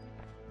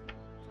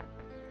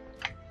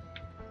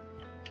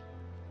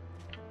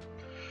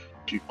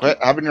 Quit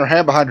having your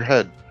hand behind your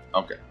head.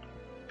 Okay.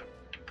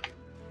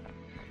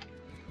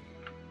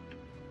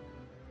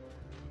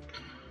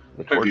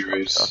 The torch Heavy got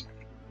race. stuck.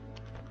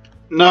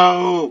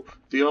 No!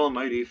 The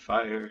almighty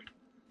fire.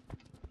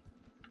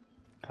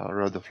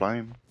 Power of the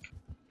flame.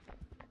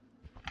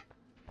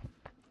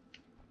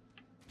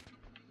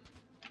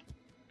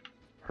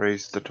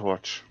 Raise the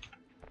torch.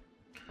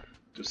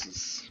 This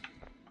is...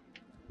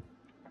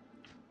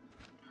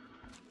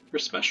 We're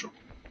special.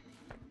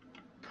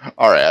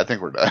 Alright, I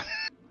think we're done.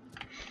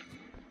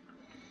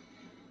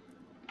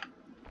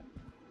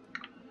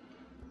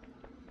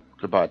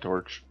 Goodbye,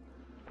 torch.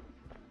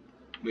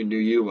 We knew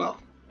you well.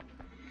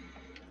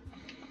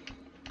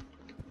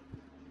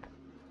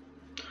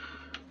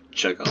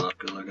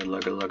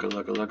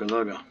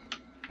 Chugga-lugga-lugga-lugga-lugga-lugga-lugga.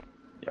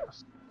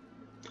 Yes.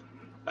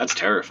 That's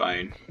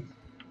terrifying.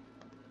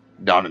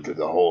 Down into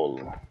the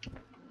hole.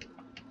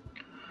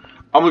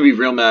 I'm gonna be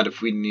real mad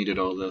if we needed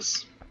all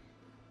this.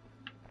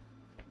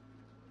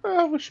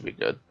 We should be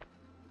good.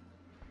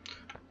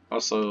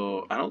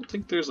 Also, I don't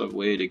think there's a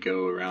way to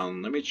go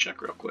around. Let me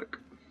check real quick.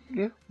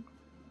 Yeah.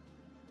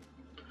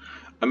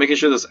 I'm making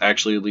sure this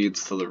actually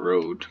leads to the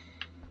road.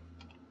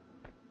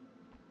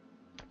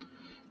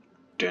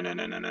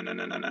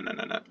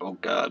 Oh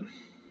god.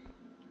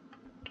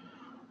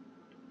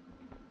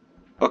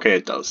 Okay,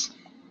 it does.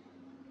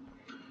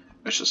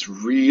 It's just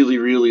really,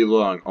 really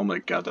long. Oh my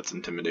god, that's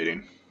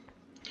intimidating.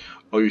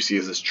 All you see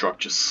is this truck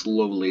just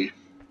slowly.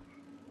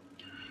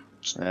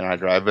 And I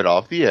drive it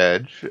off the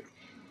edge.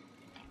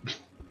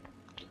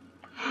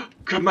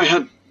 Grab my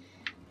hand!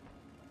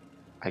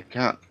 I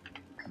can't.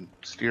 I'm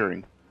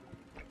steering.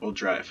 We'll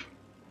drive.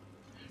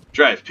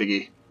 Drive,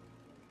 piggy.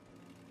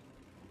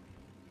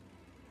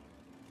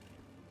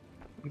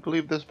 You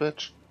believe this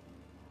bitch?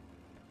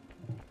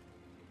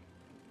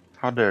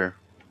 How dare.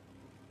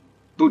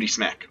 Booty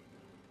smack.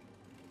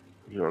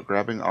 You are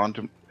grabbing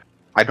onto...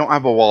 I don't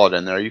have a wallet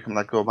in there. You can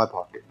let go of my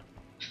pocket.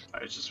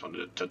 I just wanted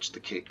to touch the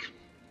cake.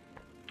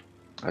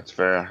 That's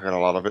fair. I got a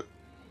lot of it.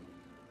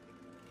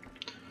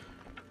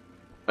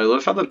 I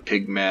love how the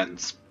pig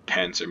man's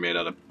pants are made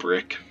out of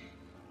brick.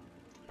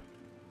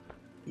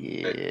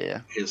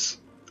 Yeah. His...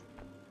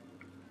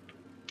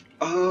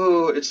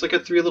 Oh, it's like a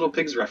Three Little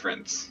Pigs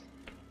reference.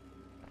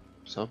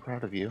 So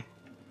proud of you.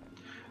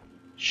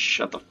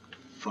 Shut the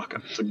fuck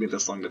up. It took me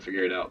this long to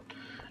figure it out.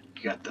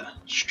 You got the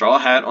straw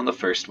hat on the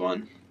first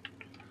one,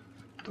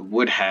 the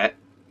wood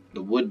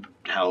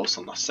house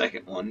on the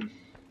second one,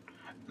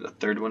 and the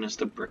third one is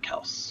the brick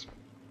house.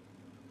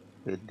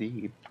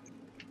 Indeed.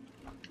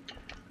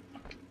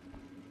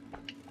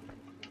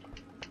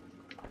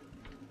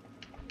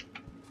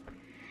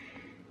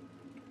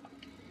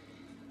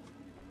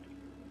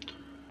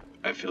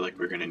 I feel like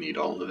we're gonna need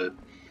all of it.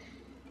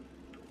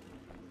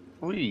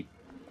 We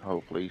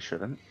hopefully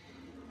shouldn't.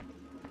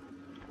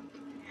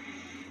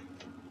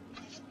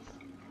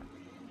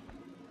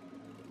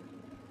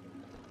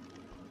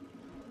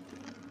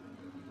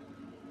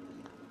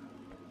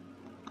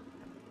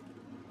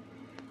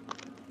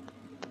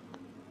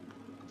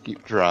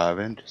 Keep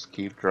driving, just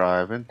keep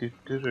driving. Is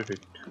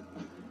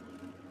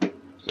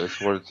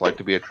this what it's like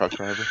to be a truck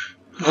driver?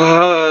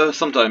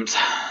 Sometimes.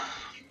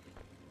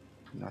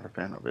 I'm not a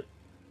fan of it.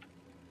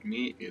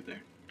 Me either.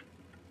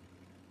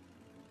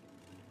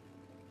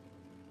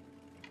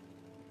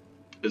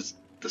 Is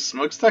the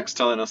smokestack's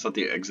telling us that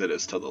the exit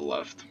is to the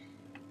left?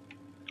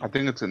 I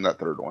think it's in that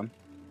third one.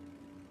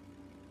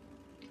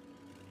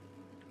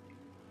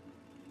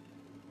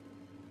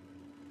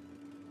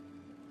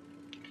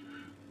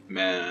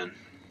 Man,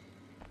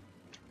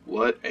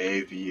 what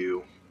a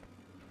view.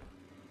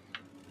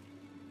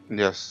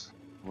 Yes,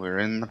 we're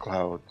in the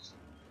clouds.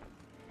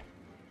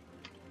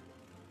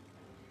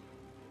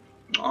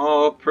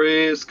 Oh,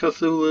 praise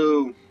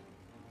Cthulhu!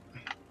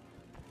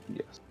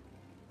 Yes.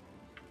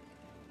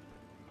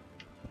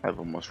 I've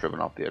almost driven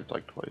off the edge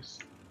like twice.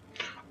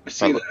 I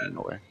see that. Looking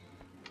away.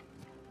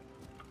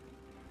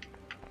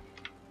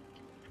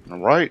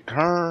 Right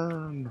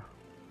turn.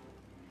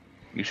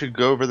 You should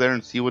go over there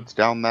and see what's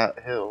down that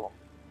hill.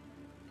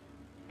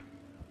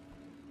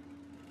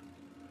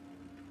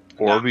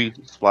 Or be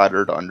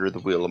splattered under the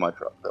wheel of my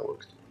truck. That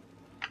works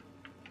too.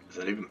 Is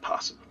that even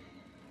possible?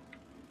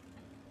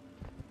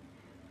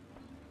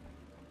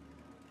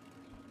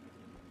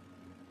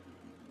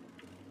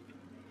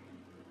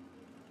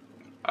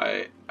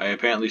 I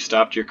apparently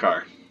stopped your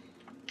car.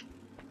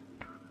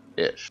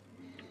 Ish.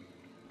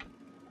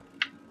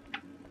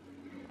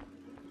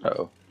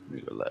 Uh-oh. We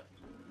go left.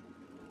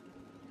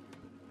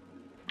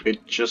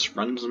 It just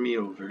runs me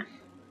over.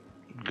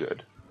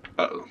 Good.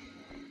 Uh-oh.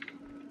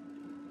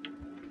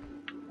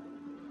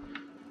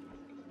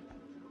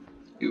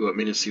 You want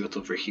me to see what's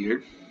over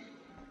here?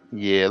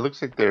 Yeah, it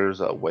looks like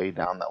there's a way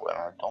down that way.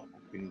 I don't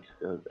think we need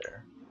to go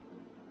there.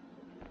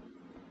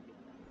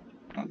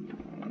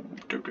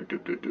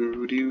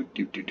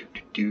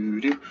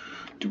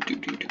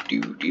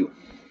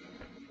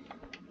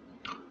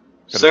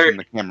 Gotta Sir, send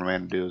the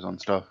cameraman to do his own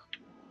stuff.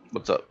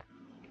 What's up?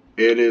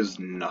 it is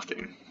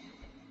nothing.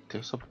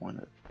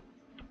 Disappointed.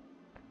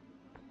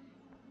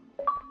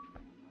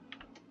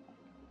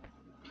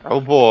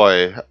 Oh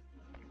boy.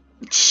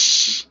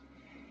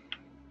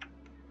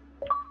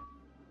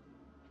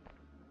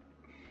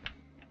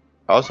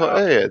 Also, Wow.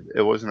 hey,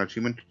 it was an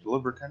achievement to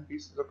deliver 10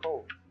 pieces of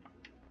coal.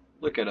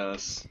 Look at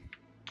us.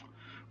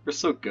 We're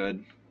so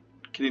good.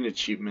 Getting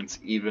achievements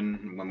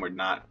even when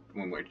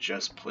we're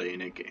just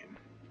playing a game.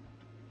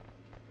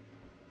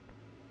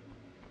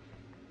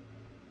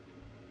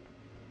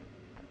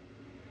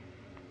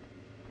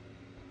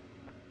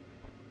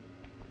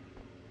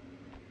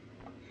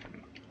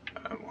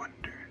 I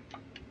wonder.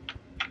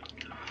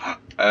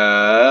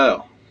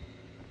 Oh.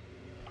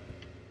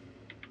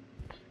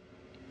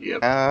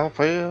 Yep. I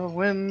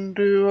fell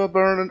into a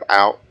burning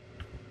out.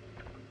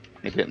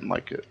 He didn't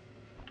like it.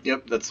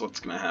 Yep, that's what's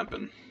gonna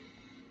happen.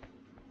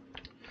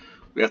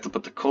 We have to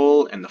put the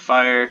coal in the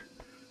fire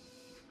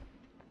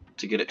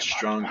to get it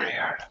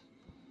stronger.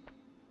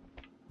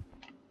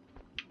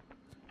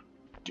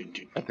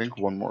 I think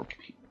one more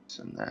piece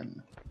and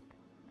then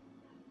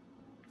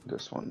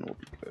this one will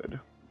be good.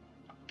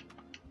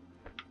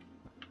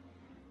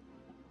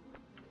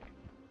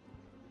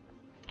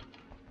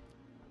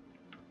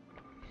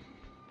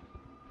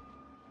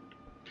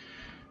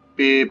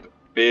 Beep,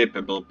 beep,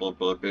 beep, beep, beep,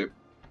 beep, beep.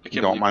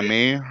 You don't mind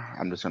me?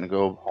 I'm just gonna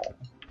go home.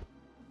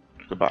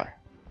 Goodbye.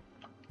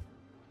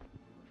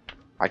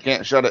 I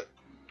can't shut it.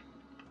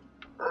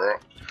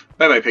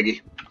 Bye bye,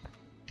 Piggy.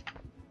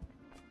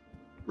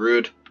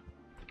 Rude.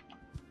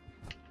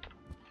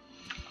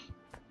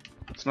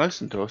 It's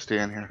nice and toasty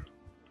in here.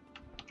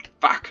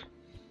 Fuck.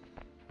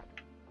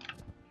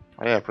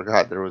 Oh yeah, I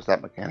forgot there was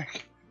that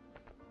mechanic.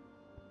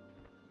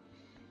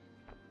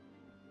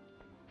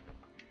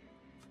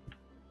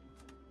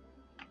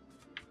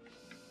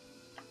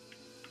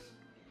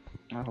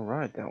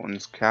 Alright, that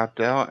one's capped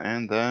out,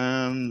 and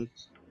then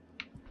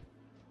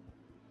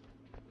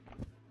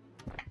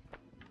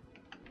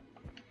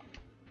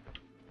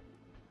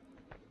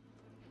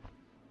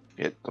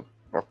get the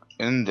fuck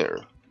in there.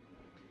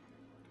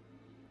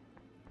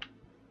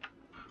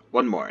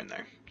 One more in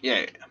there.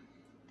 Yeah.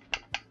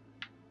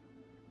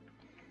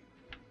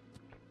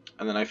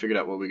 And then I figured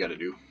out what we gotta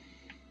do.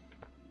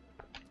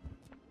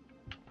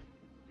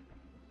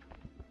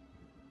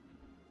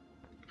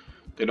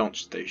 They don't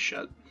stay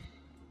shut.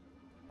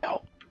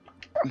 No.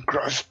 I'm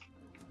crushed.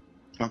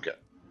 Okay.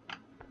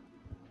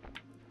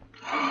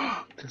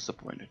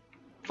 Disappointed.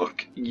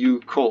 Fuck you,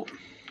 Cole.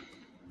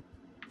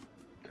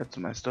 That's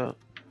messed up.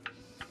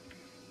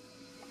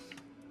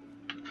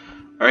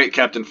 Alright,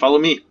 Captain, follow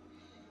me.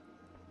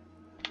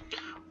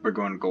 We're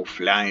going to go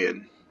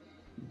flying.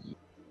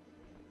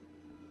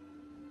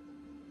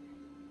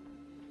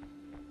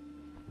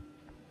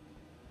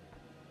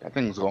 That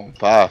thing's going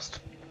fast.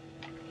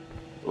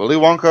 Willy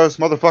Wonka's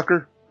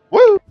motherfucker.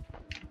 Woo!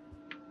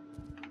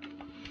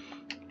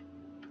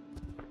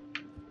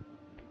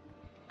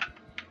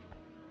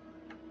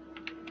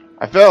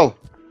 I fell.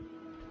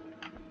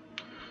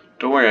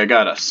 Don't worry, I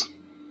got us.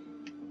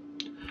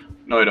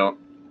 No, I don't.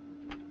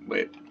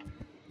 Wait.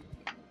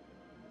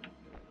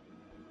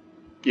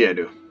 Yeah, I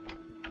do.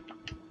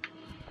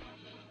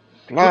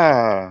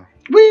 Blah.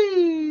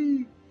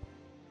 Whee!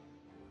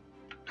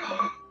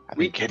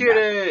 We been did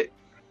it!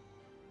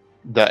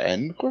 The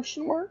end?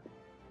 Question mark?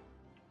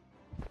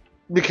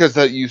 Because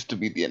that used to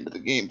be the end of the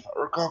game, if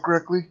I recall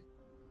correctly.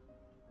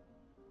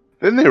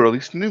 Then they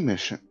released new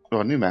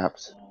new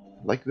maps,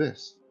 like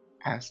this.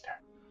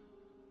 Aztec.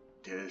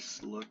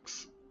 This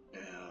looks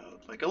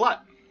like a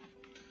lot.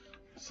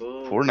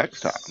 So For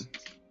next time.